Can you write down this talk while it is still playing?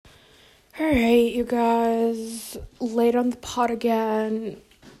Alright, you guys, late on the pot again.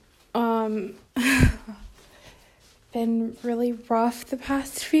 Been really rough the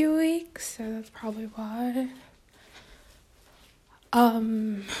past few weeks, so that's probably why.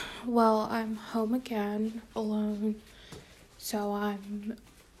 Well, I'm home again, alone, so I'm,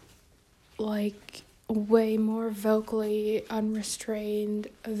 way more vocally unrestrained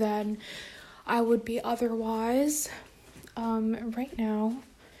than I would be otherwise. Right now,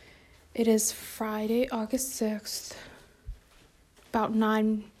 it is Friday, August 6th, about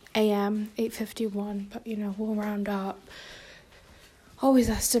 9 a.m., 8:51, but, we'll round up. Always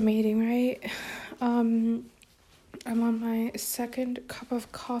estimating, right? I'm on my second cup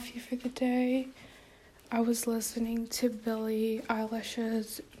of coffee for the day. I was listening to Billie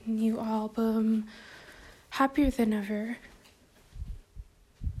Eilish's new album, Happier Than Ever,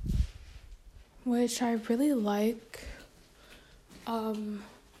 which I really like.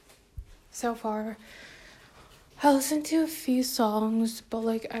 So far, I listened to a few songs, but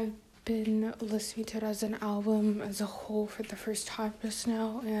I've been listening to it as an album as a whole for the first time just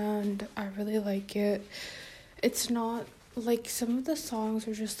now, and I really like it. It's not some of the songs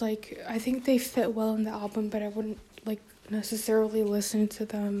are just I think they fit well in the album, but I wouldn't necessarily listen to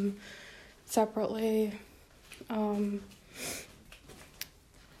them separately.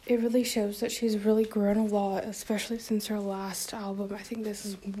 It really shows that she's really grown a lot, especially since her last album. I think this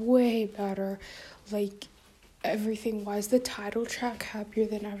is way better, everything-wise. The title track, Happier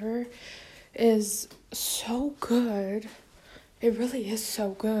Than Ever, is so good. It really is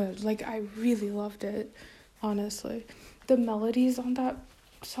so good. I really loved it, honestly. The melodies on that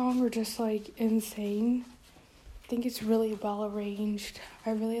song are just, insane. I think it's really well arranged.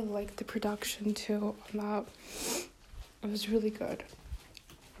 I really like the production, too, on that. It was really good.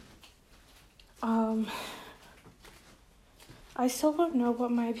 I still don't know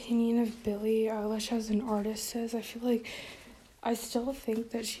what my opinion of Billie Eilish as an artist is. I feel I still think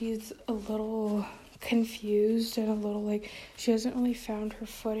that she's a little confused and a little she hasn't really found her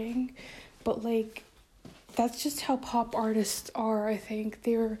footing, but that's just how pop artists are. I think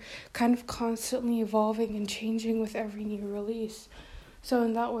they're kind of constantly evolving and changing with every new release, so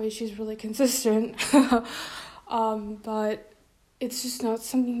in that way she's really consistent. But it's just not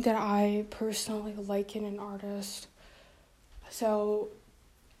something that I personally like in an artist. So,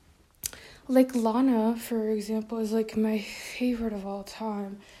 Lana, for example, is my favorite of all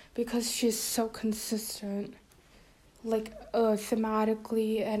time because she's so consistent,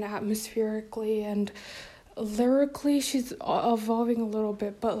 thematically and atmospherically and lyrically. She's evolving a little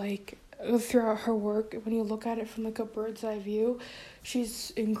bit, but throughout her work, when you look at it from a bird's eye view, she's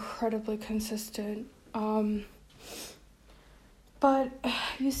incredibly consistent. But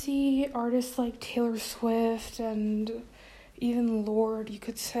you see artists like Taylor Swift and even Lorde, you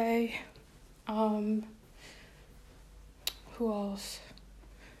could say. Who else?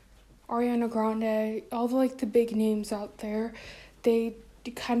 Ariana Grande, all the big names out there, they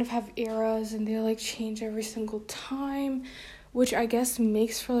kind of have eras and they change every single time, which I guess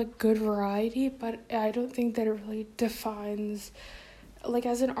makes for good variety, but I don't think that it really defines.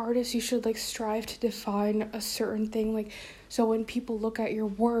 As an artist, you should strive to define a certain thing, so when people look at your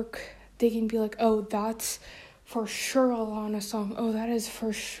work, they can be oh, that's for sure a Lana song. Oh, that is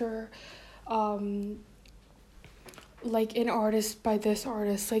for sure an artist by this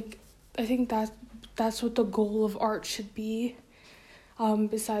artist. I think that's what the goal of art should be,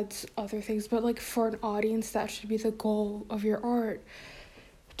 besides other things, but for an audience, that should be the goal of your art,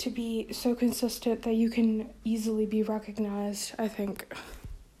 to be so consistent that you can easily be recognized. I think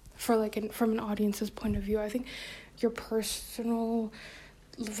for from an audience's point of view, I think your personal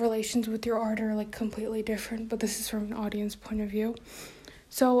relations with your art are completely different, but this is from an audience point of view.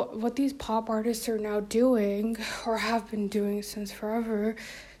 So what these pop artists are now doing, or have been doing since forever,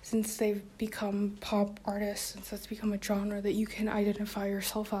 since they've become pop artists, since that's become a genre that you can identify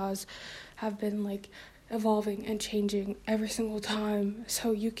yourself as, have been evolving and changing every single time.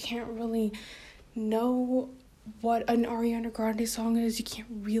 So you can't really know what an Ariana Grande song is. You can't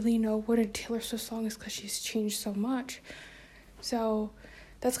really know what a Taylor Swift song is because she's changed so much. So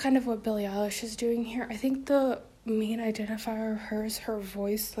that's kind of what Billie Eilish is doing here. I think the main identifier of her is her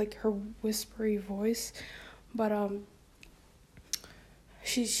voice, her whispery voice, but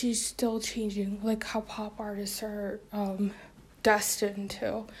she's still changing, how pop artists are destined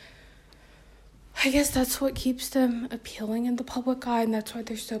to. I guess that's what keeps them appealing in the public eye, and that's why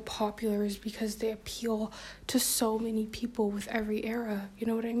they're so popular, is because they appeal to so many people with every era. You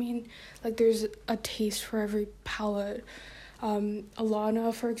know what I mean? There's a taste for every palette.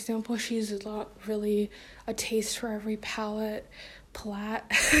 Alana, for example, she's not really a taste for every palette,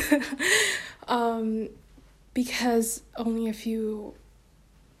 Platt. Because only a few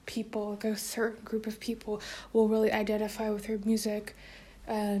people, like a certain group of people, will really identify with her music,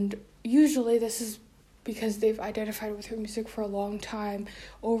 and usually this is because they've identified with her music for a long time,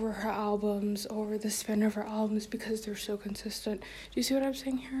 over her albums, over the span of her albums, because they're so consistent. Do you see what I'm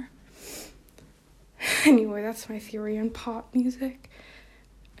saying here? Anyway, that's my theory on pop music.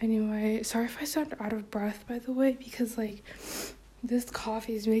 Anyway, sorry if I sound out of breath, by the way, because, like, this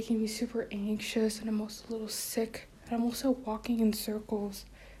coffee is making me super anxious, and I'm also a little sick, and I'm also walking in circles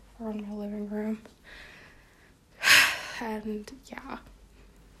around my living room. And, yeah.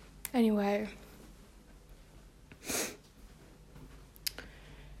 Anyway.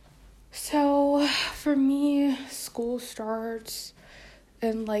 So, for me, school starts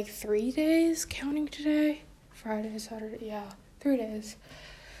in, like, 3 days, counting today. Friday, Saturday, yeah, 3 days.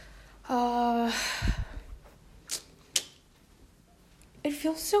 It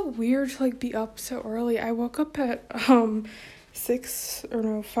feels so weird to, like, be up so early. I woke up at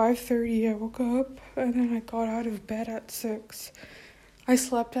 5:30. I woke up, and then I got out of bed at 6. I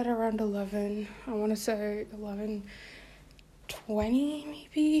slept at around 11. I want to say 11:20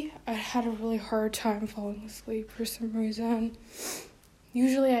 maybe. I had a really hard time falling asleep for some reason.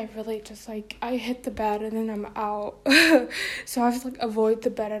 Usually I really just, like, I hit the bed and then I'm out. So I have to, like, avoid the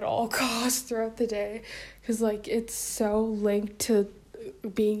bed at all costs throughout the day, because, like, it's so linked to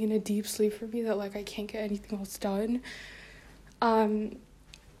being in a deep sleep for me that, like, I can't get anything else done.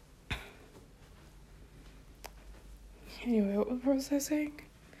 Anyway, what was I saying?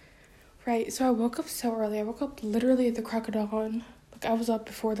 Right, so I woke up so early. I woke up literally at the crack of dawn. Like, I was up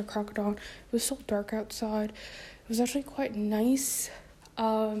before the crack of dawn. It was still dark outside. It was actually quite nice.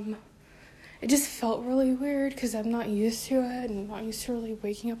 It just felt really weird because I'm not used to it, and I'm not used to really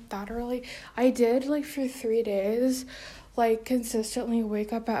waking up that early. I did, like, for 3 days, like, consistently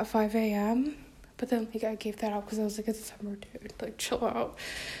wake up at 5 a.m., but then, like, I gave that up because I was like, it's summer, dude, like, chill out.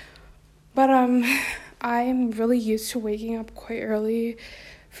 But, I'm really used to waking up quite early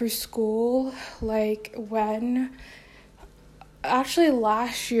for school. Like, actually,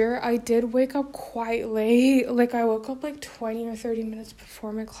 last year, I did wake up quite late. Like, I woke up, like, 20 or 30 minutes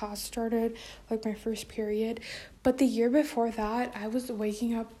before my class started, like, my first period. But the year before that, I was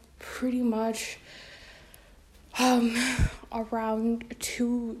waking up pretty much around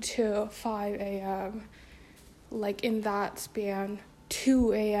 2 to 5 a.m., like, in that span.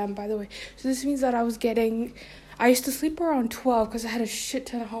 2 a.m., by the way. So this means that I used to sleep around 12 because I had a shit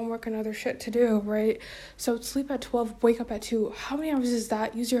ton of homework and other shit to do, right? So sleep at 12, wake up at 2. How many hours is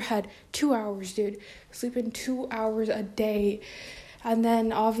that? Use your head. 2 hours, dude. Sleeping 2 hours a day. And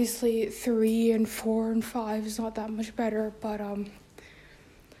then obviously 3 and 4 and 5 is not that much better, but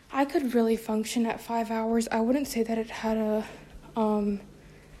I could really function at 5 hours. I wouldn't say that it had a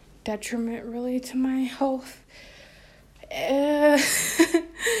detriment really to my health.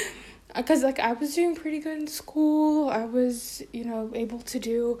 Because, like, I was doing pretty good in school. I was, able to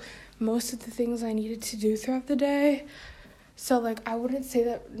do most of the things I needed to do throughout the day. So, like, I wouldn't say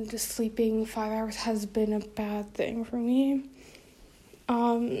that just sleeping 5 hours has been a bad thing for me.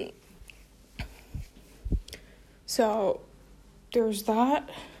 So, there's that.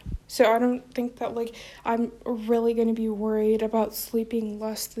 So, I don't think that, like, I'm really going to be worried about sleeping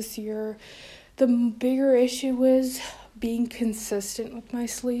less this year. The bigger issue is being consistent with my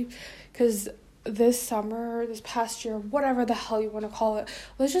sleep, because this past year, whatever the hell you want to call it,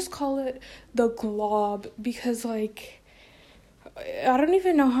 let's just call it the glob, because, like, I don't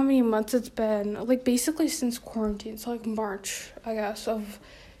even know how many months it's been, like, basically since quarantine, so, like, March, I guess, of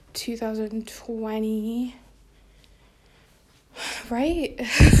 2020, right?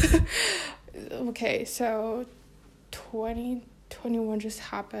 Okay, so 2021 just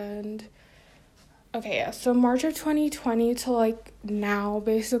happened. Okay, yeah, so March of 2020 to, like, now,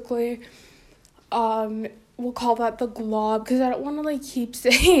 basically, we'll call that the glob, because I don't want to, like, keep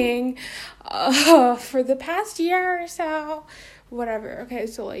saying, for the past year or so, whatever. Okay,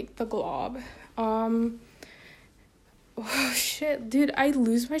 so, like, the glob. Oh, shit, dude, I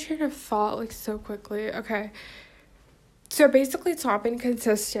lose my train of thought, like, so quickly. Okay, so basically, it's not been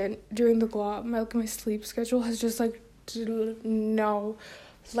consistent during the glob. My sleep schedule has just, like, no,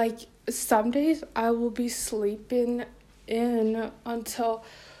 like, some days I will be sleeping in until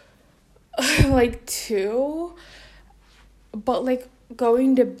like 2, but, like,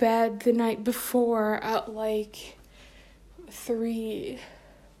 going to bed the night before at, like, 3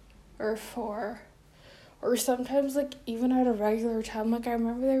 or 4, or sometimes, like, even at a regular time. Like, I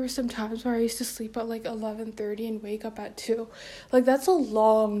remember there were some times where I used to sleep at, like, 11:30 and wake up at 2. Like, that's a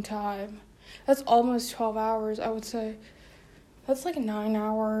long time. That's almost 12 hours, I would say. That's like 9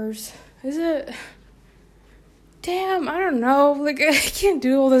 hours. Is it? Damn, I don't know. Like, I can't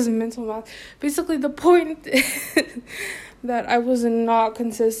do all this mental math. Basically, the point that I was not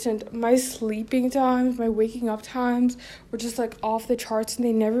consistent. My sleeping times, my waking up times were just like off the charts, and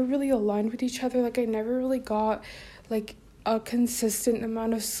they never really aligned with each other. Like, I never really got like a consistent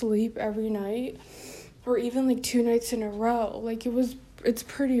amount of sleep every night, or even like 2 nights in a row. Like, it's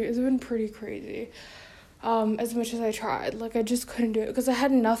been pretty crazy. As much as I tried, like, I just couldn't do it because I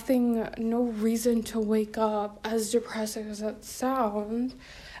had no reason to wake up, as depressing as that sounds.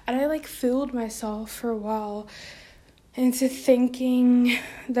 And I like fooled myself for a while into thinking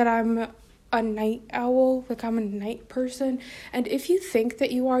that I'm a night owl, like I'm a night person. And if you think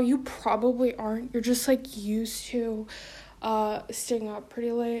that you are, you probably aren't. You're just like used to staying up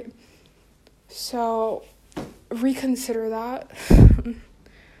pretty late. So reconsider that.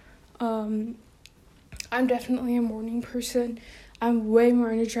 I'm definitely a morning person. I'm way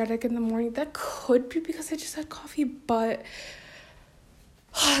more energetic in the morning. That could be because I just had coffee, but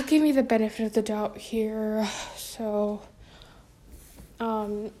give me the benefit of the doubt here. So,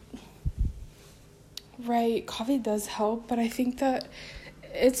 right, coffee does help, but I think that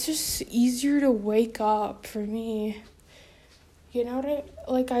it's just easier to wake up for me. You know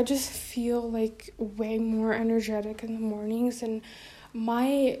what I just feel like way more energetic in the mornings, and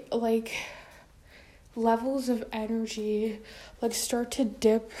my levels of energy start to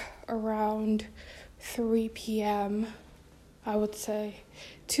dip around 3 p.m. I would say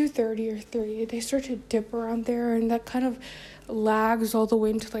 2:30 or 3. They start to dip around there, and that kind of lags all the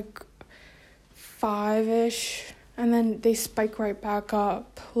way into 5ish, and then they spike right back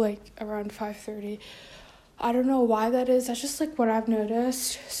up around 5:30. I don't know why that is. That's just what I've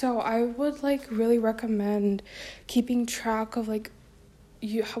noticed. So I would really recommend keeping track of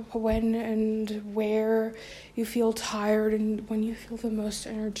when and where you feel tired and when you feel the most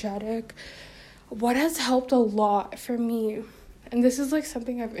energetic. What has helped a lot for me, and this is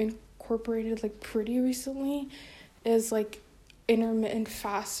something I've incorporated pretty recently, is intermittent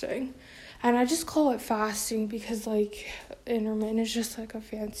fasting. And I just call it fasting because intermittent is just a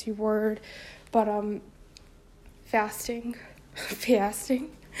fancy word, but fasting.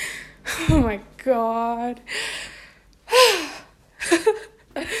 Oh my god.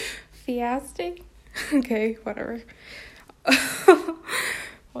 Fasting? Okay, whatever.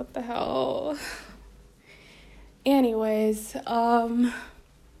 What the hell? Anyways,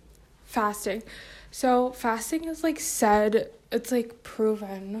 fasting. So fasting is said, it's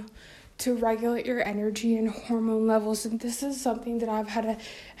proven to regulate your energy and hormone levels, and this is something that I've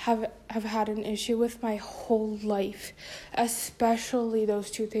had an issue with my whole life, especially those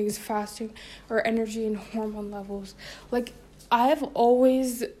two things, fasting or energy and hormone levels. I've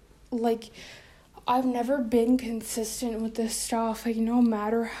always I've never been consistent with this stuff. No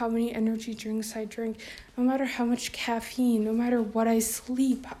matter how many energy drinks I drink, no matter how much caffeine, no matter what I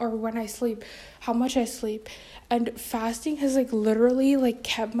sleep or when I sleep, how much I sleep. And fasting has literally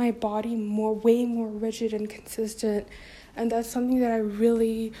kept my body way more rigid and consistent. And that's something that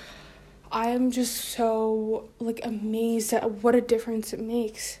I am just so amazed at what a difference it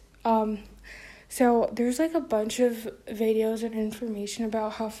makes. So there's a bunch of videos and information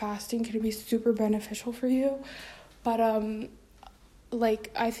about how fasting can be super beneficial for you. But I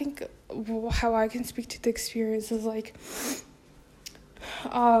think how I can speak to the experience is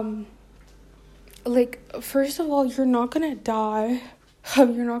first of all, you're not gonna die.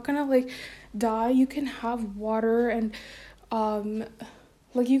 You're not gonna die. You can have water and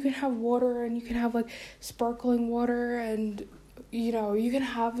you can have water and you can have sparkling water, and you can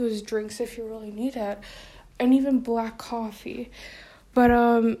have those drinks if you really need it, and even black coffee. But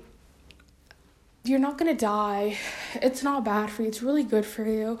you're not gonna die. It's not bad for you. It's really good for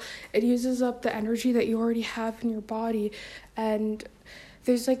you. It uses up the energy that you already have in your body. And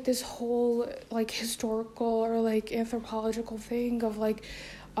there's this whole historical or anthropological thing of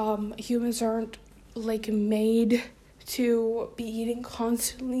humans aren't made to be eating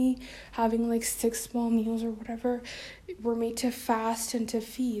constantly, having 6 small meals or whatever. We're made to fast and to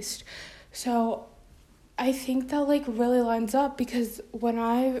feast. So I think that really lines up, because when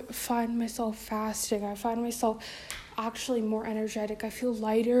I find myself fasting, I find myself actually more energetic. I feel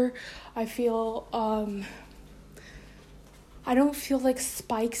lighter. I feel I don't feel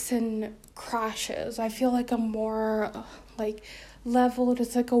spikes and crashes. I feel I'm more leveled.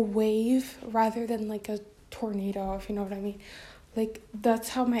 It's a wave rather than a tornado, if you know what I mean. That's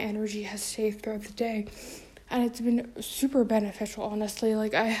how my energy has stayed throughout the day, and it's been super beneficial, honestly.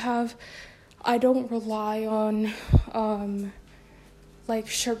 I don't rely on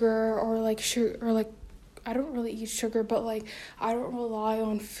sugar or I don't really eat sugar, but like I don't rely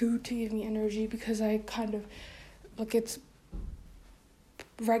on food to give me energy because I kind of like it's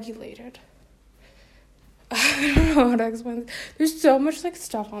regulated. I don't know how to explain. There's so much like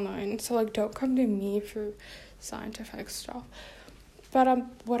stuff online, so like don't come to me for scientific stuff. But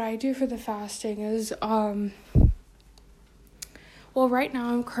what I do for the fasting is well, right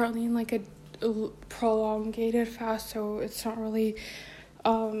now I'm currently in like a prolongated fast, so it's not really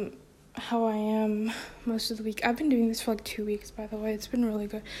how I am most of the week. I've been doing this for like 2 weeks, by the way. It's been really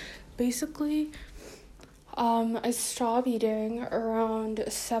good. Basically, I stop eating around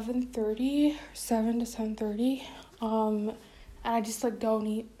 7:30, 7 to 7:30, and I just like don't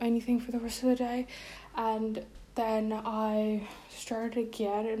eat anything for the rest of the day, and then I started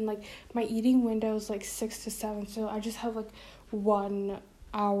again, and like my eating window is like 6 to 7, so I just have like 1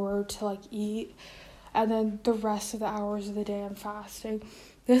 hour to like eat, and then the rest of the hours of the day I'm fasting.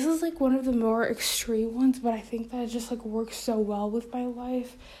 This is like one of the more extreme ones, but I think that it just like works so well with my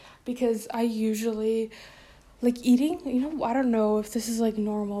life, because I usually like eating, I don't know if this is like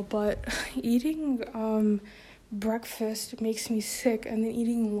normal, but eating breakfast makes me sick, and then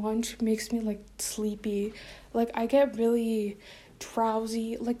eating lunch makes me like sleepy. Like I get really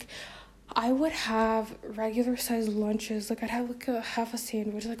drowsy. Like I would have regular sized lunches. Like I'd have like a half a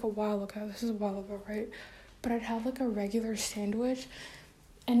sandwich like a while ago. This is a while ago, right? But I'd have like a regular sandwich,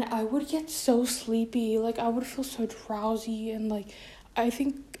 and I would get so sleepy. Like I would feel so drowsy, and like I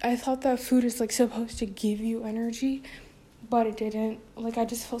thought that food is like supposed to give you energy, but it didn't. Like I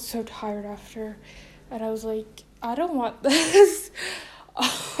just felt so tired after, and I was like, I don't want this.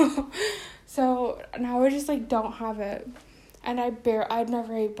 So now I just like don't have it. And I'd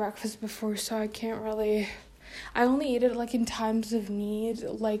never ate breakfast before, so I can't really, I only eat it like in times of need,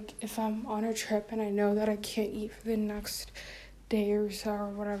 like if I'm on a trip and I know that I can't eat for the next day or so or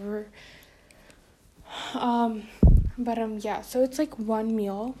whatever. But yeah, so it's like one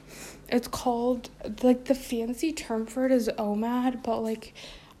meal. It's called, like the fancy term for it is OMAD, but like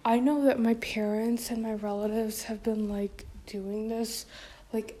I know that my parents and my relatives have been like doing this.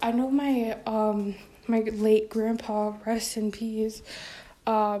 Like I know my late grandpa, rest in peace,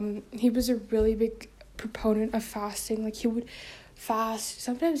 he was a really big proponent of fasting. Like he would fast.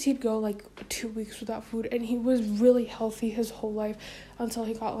 Sometimes he'd go like 2 weeks without food, and he was really healthy his whole life until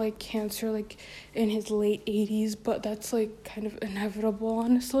he got like cancer like in his late 80s, but that's like kind of inevitable,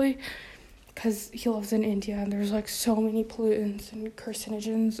 honestly, because he lives in India and there's like so many pollutants and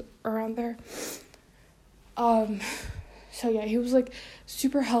carcinogens around there. So yeah, he was like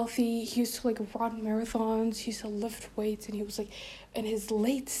super healthy. He used to like run marathons, he used to lift weights, and he was like in his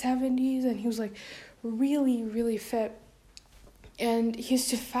late 70s, and he was like really, really fit. And he used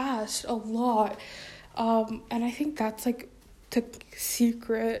to fast a lot. And I think that's like the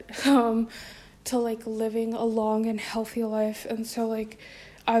secret to like living a long and healthy life. And so like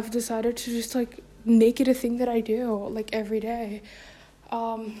I've decided to just like make it a thing that I do like every day.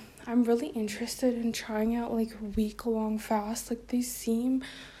 I'm really interested in trying out like week-long fasts. Like they seem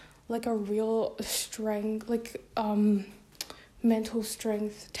like a real strength, like mental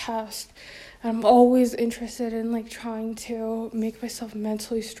strength test. And I'm always interested in like trying to make myself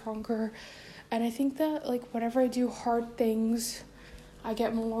mentally stronger. And I think that like whenever I do hard things, I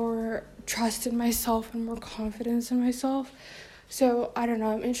get more trust in myself and more confidence in myself. So I don't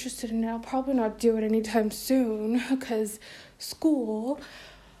know, I'm interested in it. I'll probably not do it anytime soon because school.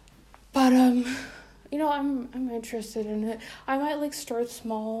 But I'm interested in it. I might like start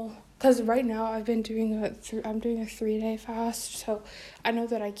small, because right now I'm doing a 3-day fast, so I know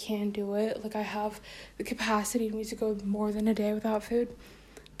that I can do it. Like I have the capacity in me to go more than a day without food.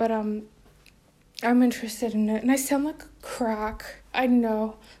 But I'm interested in it, and I sound like a crack. I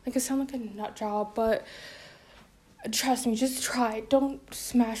know, like I sound like a nut job, but trust me, just try it. Don't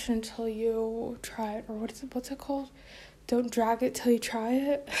smash it until you try it, or what's it called? Don't drag it till you try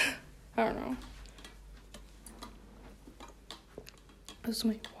it. I don't know. This is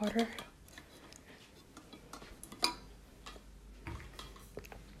my water.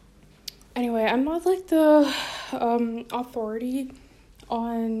 Anyway, I'm not like the authority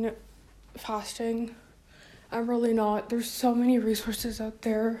on fasting. I'm really not. There's so many resources out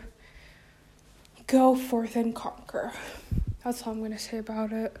there. Go forth and conquer. That's all I'm gonna say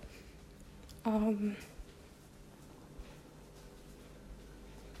about it.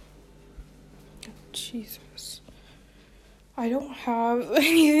 Jesus. I don't have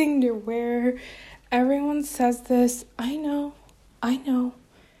anything to wear. Everyone says this. I know.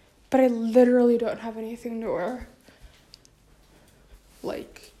 But I literally don't have anything to wear.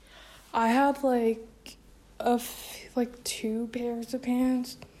 Like, I have like 2 pairs of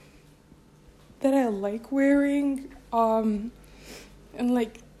pants. that I like wearing. And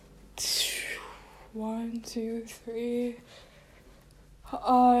like 1, 2, 3,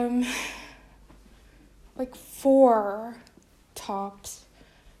 like 4 tops.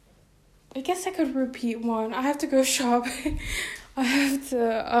 I guess I could repeat one. I have to go shopping. I have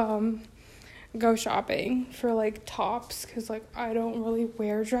to go shopping for like tops, because like I don't really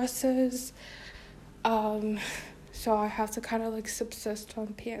wear dresses. So I have to kind of like subsist on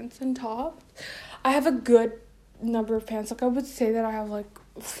pants and tops. I have a good number of pants. Like I would say that I have like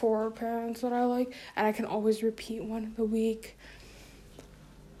 4 pants that I like, and I can always repeat one in the week.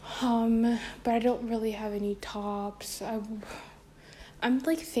 But I don't really have any tops. I'm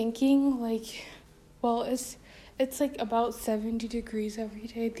like thinking like, well, it's like about 70 degrees every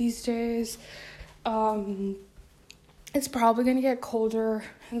day these days. It's probably gonna get colder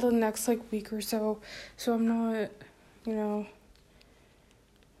in the next like week or so I'm not,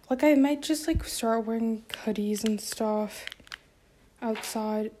 like I might just like start wearing hoodies and stuff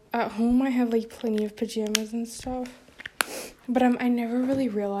outside. At home I have like plenty of pajamas and stuff, but I never really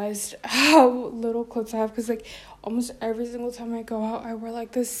realized how little clothes I have, because like almost every single time I go out I wear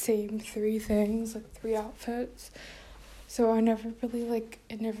like the same 3 things, like 3 outfits. So it never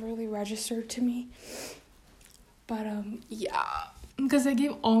really registered to me. But yeah, because I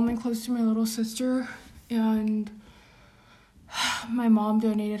gave all my clothes to my little sister, and my mom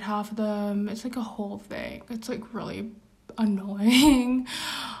donated half of them. It's like a whole thing. It's like really annoying.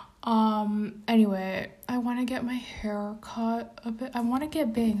 Anyway, I want to get my hair cut a bit. I want to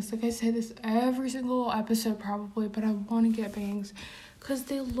get bangs. Like I say this every single episode probably, but I want to get bangs because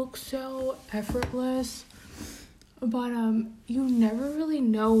they look so effortless. But you never really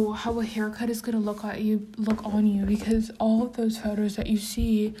know how a haircut is gonna look on you, because all of those photos that you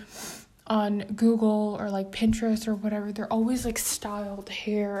see on Google or like Pinterest or whatever, they're always like styled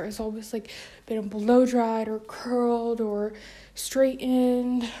hair. It's always like been blow dried or curled or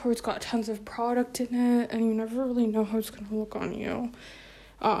straightened, or it's got tons of product in it, and you never really know how it's gonna look on you.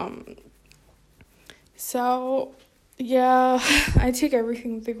 So yeah, I take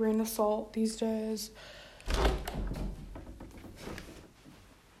everything with a grain of salt these days.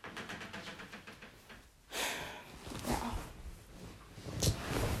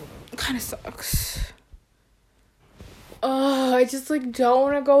 Kind of sucks. I just like don't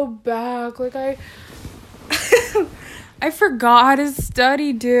want to go back. Like I forgot how to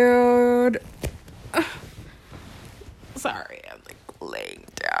study, dude. Sorry, I'm like laying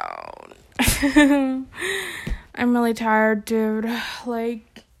down. I'm really tired, dude.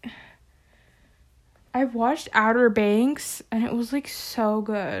 Like I watched Outer Banks and it was like so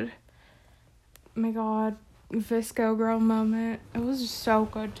good. Oh my god, Visco girl moment. It was so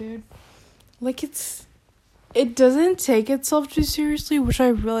good, dude. Like it doesn't take itself too seriously, which I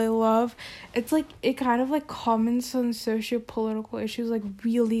really love. It's like it kind of like comments on socio-political issues like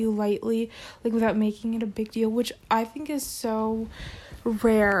really lightly, like without making it a big deal, which I think is so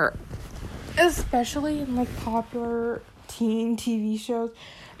rare, especially in like popular teen TV shows.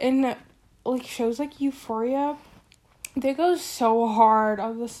 And like shows like Euphoria, they go so hard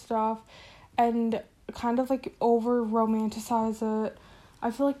on this stuff and kind of like over romanticize it. I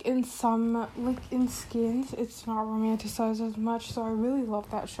feel like in some, like in Skins, it's not romanticized as much, so I really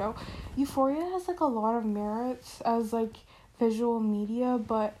love that show. Euphoria has like a lot of merits as like visual media,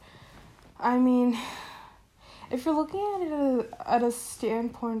 but I mean, if you're looking at it at a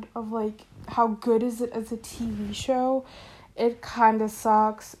standpoint of like how good is it as a TV show, it kind of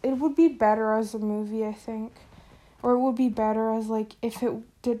sucks. It would be better as a movie, I think, or it would be better as like if it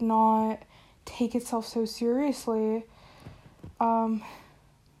did not take itself so seriously.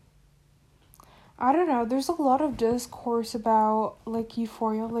 I don't know, there's a lot of discourse about, like,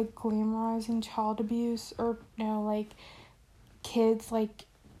 Euphoria, like, glamorizing child abuse, or, like, kids, like,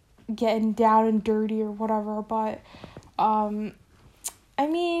 getting down and dirty or whatever, but, I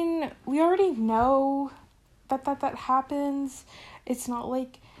mean, we already know that happens. It's not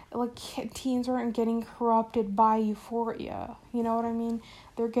like teens aren't getting corrupted by Euphoria, you know what I mean?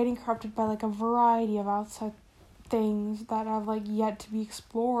 They're getting corrupted by, like, a variety of outside things that have like yet to be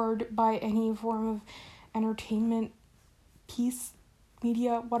explored by any form of entertainment piece,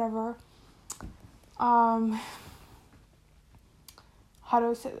 media, whatever. How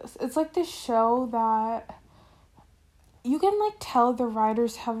do I say this? It's like this show that you can like tell the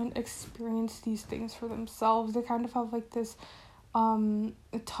writers haven't experienced these things for themselves. They kind of have like this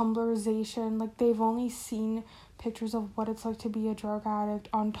Tumblrization, like they've only seen pictures of what it's like to be a drug addict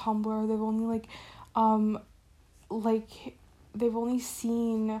on Tumblr. They've only they've only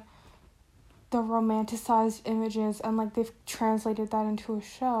seen the romanticized images and like they've translated that into a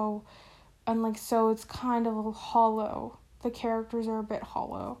show, and like so it's kind of hollow. The characters are a bit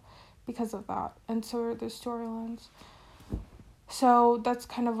hollow because of that, and so are the storylines. So that's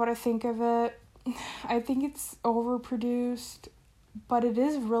kind of what I think of it. I think it's overproduced, but it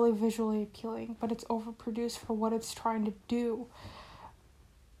is really visually appealing, but it's overproduced for what it's trying to do.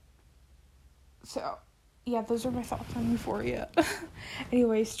 So, yeah, those are my thoughts on Euphoria.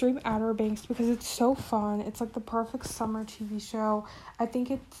 Anyway, stream Outer Banks because it's so fun. It's like the perfect summer TV show. I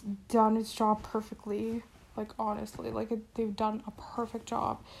think it's done its job perfectly. Like, honestly, they've done a perfect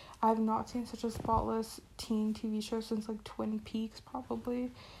job. I have not seen such a spotless teen TV show since like Twin Peaks,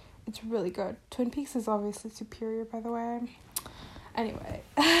 probably. It's really good. Twin Peaks is obviously superior, by the way. Anyway.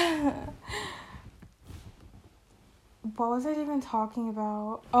 What was I even talking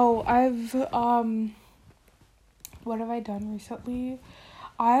about? Oh, what have I done recently?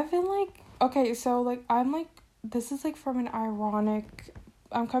 I've been like, okay, so like I'm like, this is like from an ironic,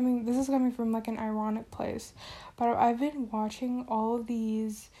 this is coming from like an ironic place, but I've been watching all of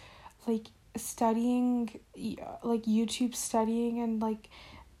these like studying, like YouTube studying and like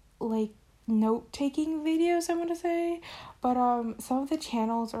note-taking videos, I want to say, but some of the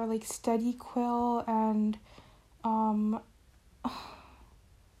channels are like Study Quill and I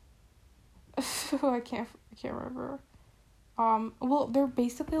can't remember. Well, they're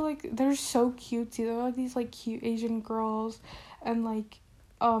basically like, they're so cute. They're like these like cute Asian girls, and like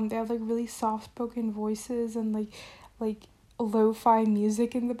they have like really soft-spoken voices and like lo-fi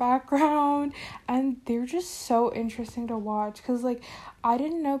music in the background, and they're just so interesting to watch because like I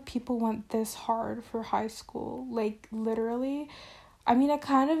didn't know people went this hard for high school. Like literally, I mean, I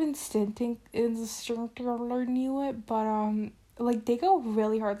kind of instinctively knew it, but like they go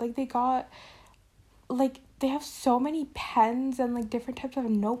really hard. Like they have so many pens and like different types of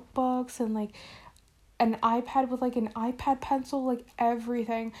notebooks and like an iPad with like an iPad pencil, like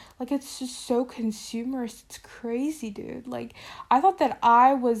everything. Like it's just so consumerist. It's crazy, dude. Like I thought that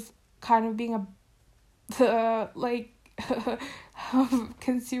I was kind of being the like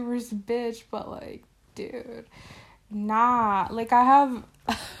consumerist bitch, but like, dude, nah. Like I have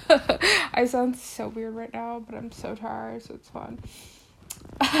I sound so weird right now, but I'm so tired, so it's fun.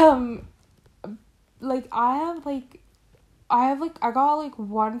 Like I got like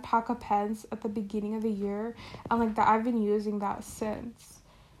one pack of pens at the beginning of the year, and like that I've been using that since.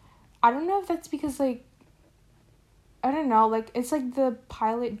 I don't know if that's because like, I don't know, like it's like the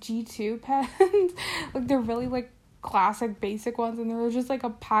Pilot G2 pens. Like they're really like classic basic ones, and they're just like a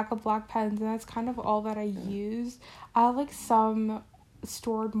pack of black pens, and that's kind of all that I use. I have like some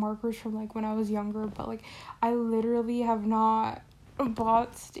stored markers from like when I was younger, but like I literally have not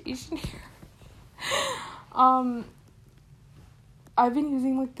bought stationery. I've been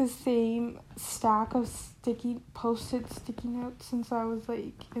using like the same stack of posted sticky notes since I was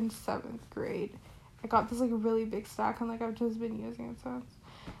like in 7th grade. I got this like really big stack, and like I've just been using it since.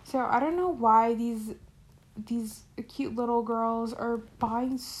 So I don't know why these cute little girls are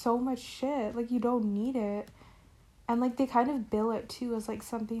buying so much shit. Like you don't need it. And like they kind of bill it too as like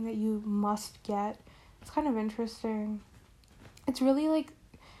something that you must get. It's kind of interesting. It's really like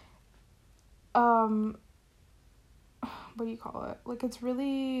what do you call it? Like it's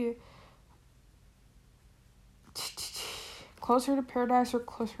really closer to paradise or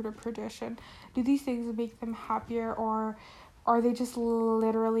closer to perdition. Do these things make them happier, or are they just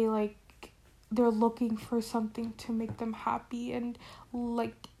literally like they're looking for something to make them happy and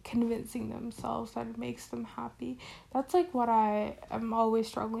like convincing themselves that it makes them happy? That's like what I am always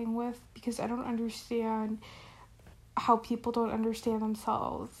struggling with, because I don't understand how people don't understand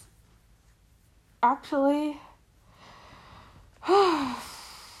themselves. Actually, I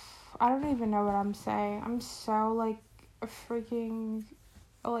don't even know what I'm saying. I'm so like freaking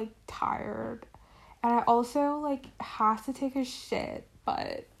like tired, and I also like have to take a shit,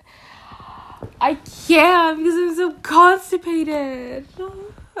 but I can't because I'm so constipated.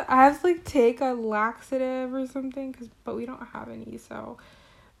 I have to like take a laxative or something, but we don't have any. So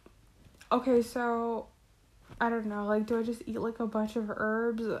okay, so I don't know, like do I just eat like a bunch of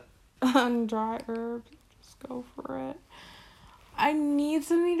herbs and dry herbs? Just go for it. I need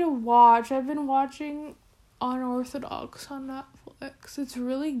something to watch. I've been watching Unorthodox on Netflix. It's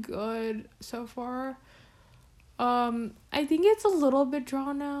really good so far. I think it's a little bit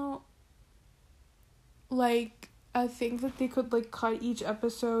drawn out. Like, I think that they could like cut each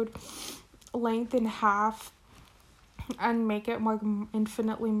episode length in half and make it like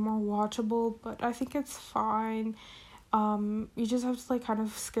infinitely more watchable, but I think it's fine. You just have to like kind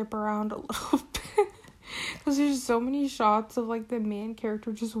of skip around a little bit. Because there's so many shots of, like, the main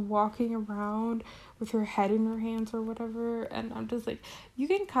character just walking around with her head in her hands or whatever. And I'm just like, you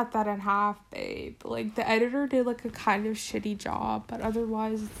can cut that in half, babe. Like, the editor did, like, a kind of shitty job. But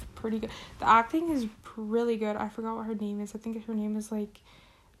otherwise, it's pretty good. The acting is really good. I forgot what her name is. I think her name is, like,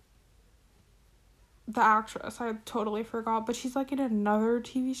 the actress. I totally forgot. But she's, like, in another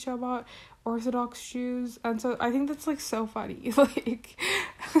TV show about Orthodox Jews. And so I think that's, like, so funny. Like,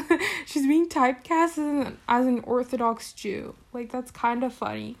 she's being typecast as an Orthodox Jew. Like, that's kind of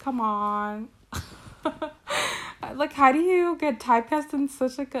funny. Come on. Like, how do you get typecast in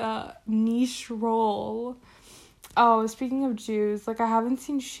such, like, a niche role? Oh, speaking of Jews, like, I haven't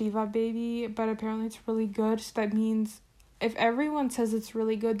seen Shiva Baby, but apparently it's really good. So that means if everyone says it's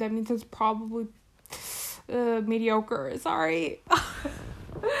really good, that means it's probably mediocre. Sorry.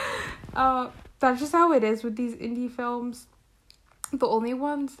 That's just how it is with these indie films. The only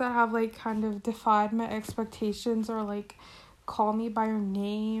ones that have, like, kind of defied my expectations are, like, Call Me By Your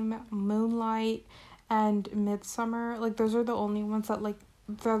Name, Moonlight, and Midsummer. Like, those are the only ones that, like,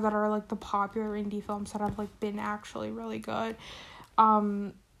 that are, like, the popular indie films that have, like, been actually really good.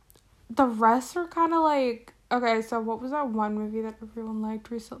 The rest are kind of, like, okay, so what was that one movie that everyone liked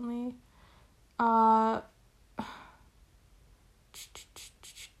recently? Trying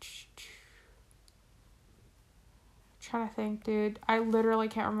to think, dude. I literally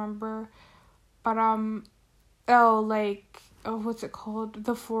can't remember. But, what's it called?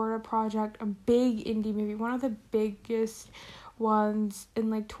 The Florida Project, a big indie movie, one of the biggest ones in,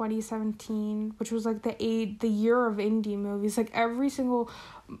 like, 2017, which was, like, the year of indie movies. Like, every single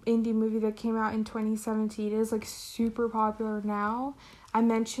indie movie that came out in 2017 is, like, super popular now. I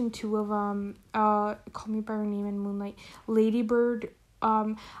mentioned two of them, Call Me By Your Name and Moonlight. Lady Bird,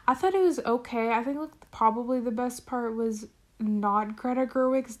 I thought it was okay. I think, like, probably the best part was not Greta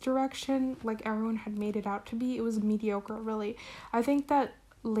Gerwig's direction, like everyone had made it out to be. It was mediocre, really. I think that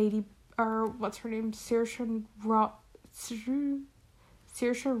what's her name? Saoirse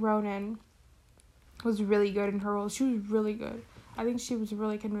Ronan was really good in her role. She was really good. I think she was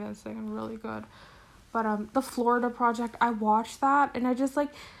really convincing and really good. But the Florida Project, I watched that and I just,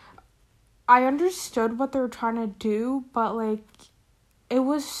 like, I understood what they were trying to do, but, like, it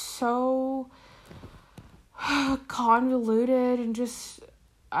was so convoluted and just,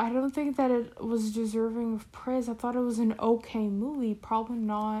 I don't think that it was deserving of praise. I thought it was an okay movie, probably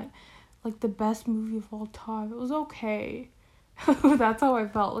not, like, the best movie of all time. It was okay. That's how I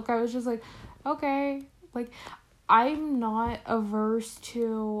felt. Like, I was just like, okay. Like, I'm not averse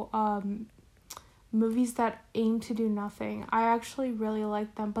to movies that aim to do nothing. I actually really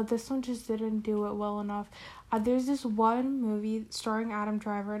like them, but this one just didn't do it well enough. There's this one movie starring Adam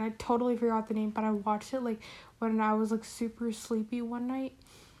Driver, and I totally forgot the name, but I watched it, like, when I was, like, super sleepy one night,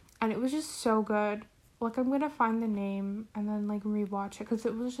 and it was just so good. Like, I'm gonna find the name and then, like, rewatch it, because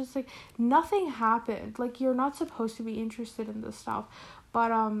it was just, like, nothing happened. Like, you're not supposed to be interested in this stuff,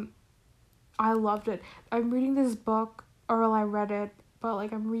 but, I loved it. I'm reading this book, or, well, I read it, but,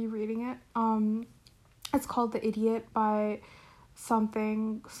 like, I'm rereading it. It's called The Idiot by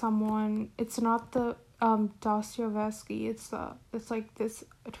someone. It's not the Dostoevsky. It's like this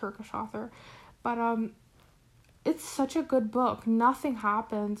Turkish author, but it's such a good book. Nothing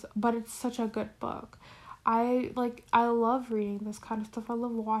happens, but it's such a good book. I love reading this kind of stuff. I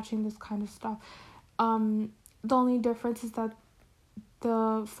love watching this kind of stuff. The only difference is that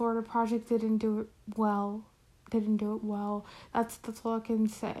the Florida Project didn't do it well. That's all I can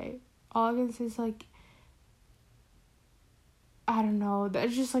say. All I can say is, like, I don't know.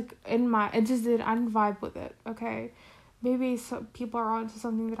 It's just, like, I didn't vibe with it, okay? Maybe some people are onto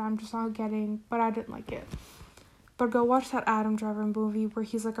something that I'm just not getting, but I didn't like it. But go watch that Adam Driver movie where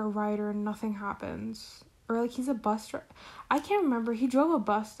he's, like, a writer and nothing happens. Or, like, he's a bus driver. I can't remember. He drove a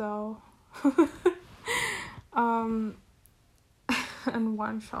bus, though. And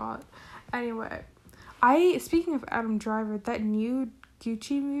one shot. Anyway. Speaking of Adam Driver, that new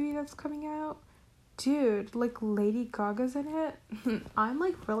Gucci movie that's coming out, dude, like, Lady Gaga's in it. I'm,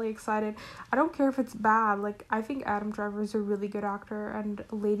 like, really excited. I don't care if it's bad. Like, I think Adam Driver is a really good actor, and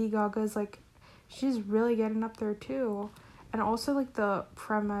Lady Gaga's, like, she's really getting up there, too. And also, like, the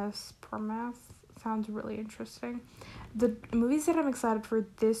premise sounds really interesting. The movies that I'm excited for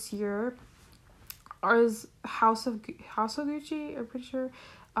this year is House of Gucci, I'm pretty sure,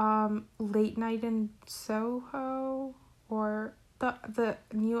 Late Night in Soho, or the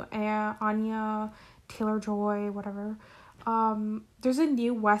new Anya Taylor-Joy, whatever. There's a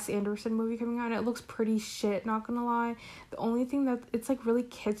new Wes Anderson movie coming out, and it looks pretty shit, not gonna lie. The only thing that, it's, like, really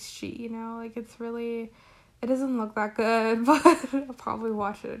kitschy, you know, like, it doesn't look that good, but I'll probably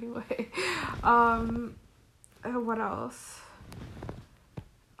watch it anyway. What else?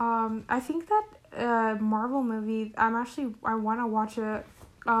 I think that Marvel movie. I want to watch it.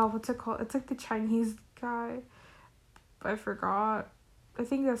 What's it called? It's like the Chinese guy. I forgot. I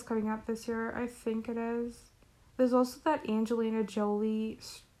think that's coming out this year. I think it is. There's also that Angelina Jolie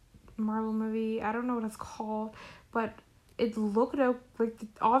Marvel movie. I don't know what it's called, but it looked like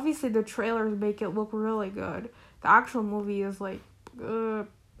obviously the trailers make it look really good. The actual movie is like, I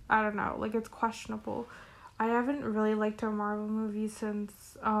don't know, like it's questionable. I haven't really liked a Marvel movie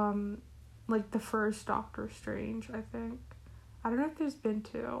since like the first Doctor Strange. I think I don't know if there's been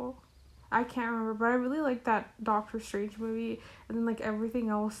two. I can't remember, but I really like that Doctor Strange movie, and then like everything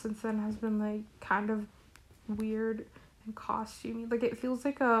else since then has been like kind of weird and costumey. Like it feels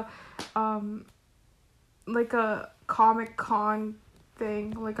like a Comic Con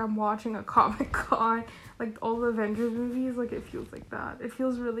thing. Like I'm watching a Comic Con. Like all the Avengers movies, like it feels like that. It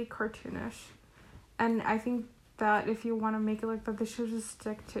feels really cartoonish, and I think that if you want to make it like that, they should just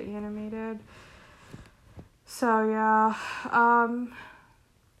stick to animated. So yeah,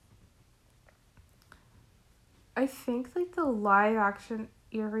 I think like the live action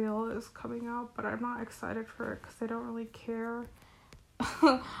Ariel is coming out, but I'm not excited for it because I don't really care.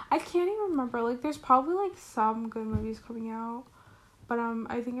 I can't even remember. Like, there's probably like some good movies coming out, but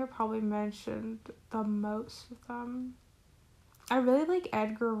I think I probably mentioned the most of them. I really like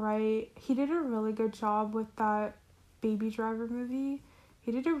Edgar Wright. He did a really good job with that Baby Driver movie.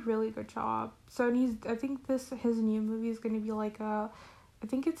 He did a really good job. So and I think his new movie is gonna be like I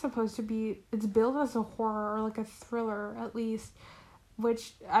think it's supposed to be, it's billed as a horror or like a thriller at least,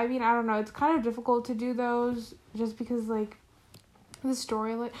 which, I mean, I don't know, it's kind of difficult to do those just because like the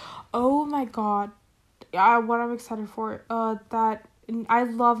story, like, oh my god, what I'm excited for, that, I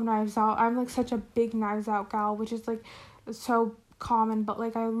love Knives Out. I'm like such a big Knives Out gal, which is like so common, but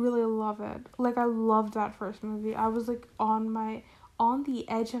like I really love it. Like I loved that first movie. I was like on the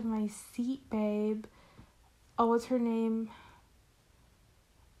edge of my seat, babe. Oh, what's her name?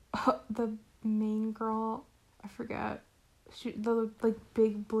 The main girl, I forget. The like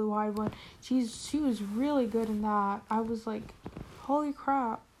big blue-eyed one. She was really good in that. I was like, holy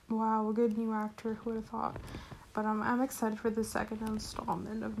crap! Wow, a good new actor. Who would have thought? But I'm excited for the second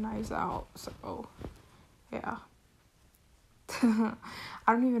installment of Knives Out. So, yeah. I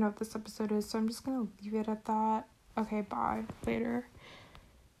don't even know what this episode is, so I'm just gonna leave it at that. Okay, bye. Later.